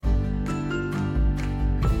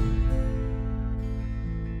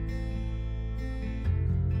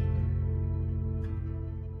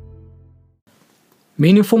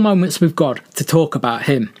Meaningful moments with God to talk about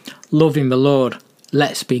Him. Loving the Lord.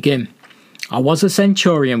 Let's begin. I was a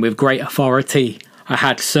centurion with great authority. I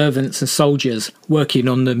had servants and soldiers working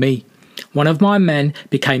under me. One of my men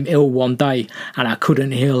became ill one day, and I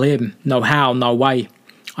couldn't heal him. No how, no way.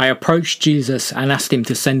 I approached Jesus and asked him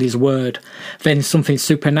to send his word. Then something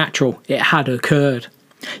supernatural, it had occurred.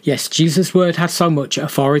 Yes, Jesus' word had so much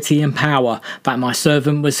authority and power that my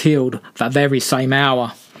servant was healed that very same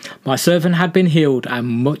hour. My servant had been healed and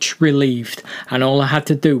much relieved, and all I had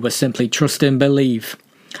to do was simply trust and believe.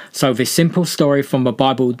 So this simple story from the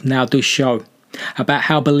Bible now does show about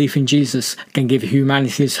how belief in Jesus can give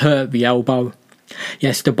humanity's hurt the elbow.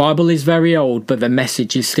 Yes, the Bible is very old, but the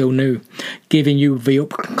message is still new, giving you the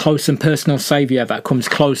up-close and personal Saviour that comes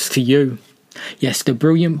close to you. Yes, the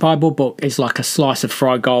brilliant Bible book is like a slice of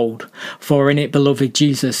fried gold, for in it beloved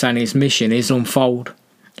Jesus and his mission is unfold.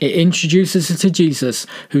 It introduces us to Jesus,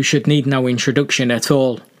 who should need no introduction at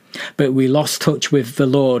all, but we lost touch with the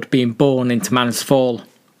Lord being born into man's fall.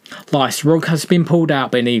 Life's rug has been pulled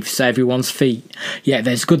out beneath everyone's feet, yet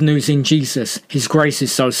there's good news in Jesus, his grace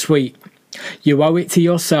is so sweet. You owe it to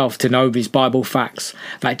yourself to know these Bible facts,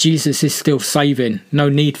 that Jesus is still saving, no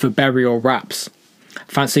need for burial wraps.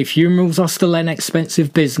 Fancy funerals are still an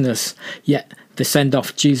expensive business, yet the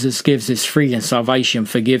send-off Jesus gives is free and salvation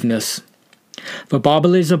forgiveness. The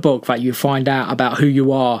Bible is a book that you find out about who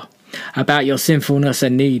you are, about your sinfulness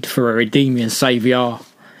and need for a redeeming Saviour.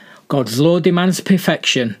 God's law demands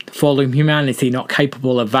perfection, fallen humanity not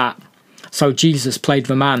capable of that. So Jesus played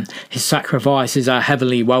the man, his sacrifice is our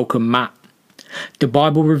heavenly welcome mat. The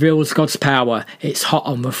Bible reveals God's power, it's hot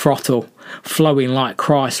on the throttle, flowing like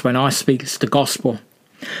Christ when I speak the gospel.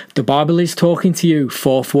 The Bible is talking to you,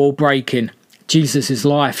 fourth wall breaking. Jesus is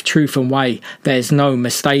life, truth and way, there's no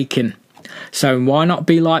mistaking. So why not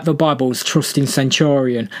be like the Bible's trusting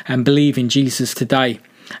centurion and believe in Jesus today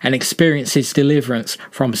and experience his deliverance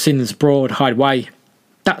from sin's broad highway?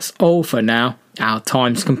 That's all for now. Our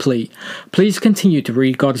time's complete. Please continue to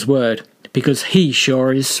read God's word because he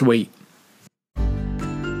sure is sweet.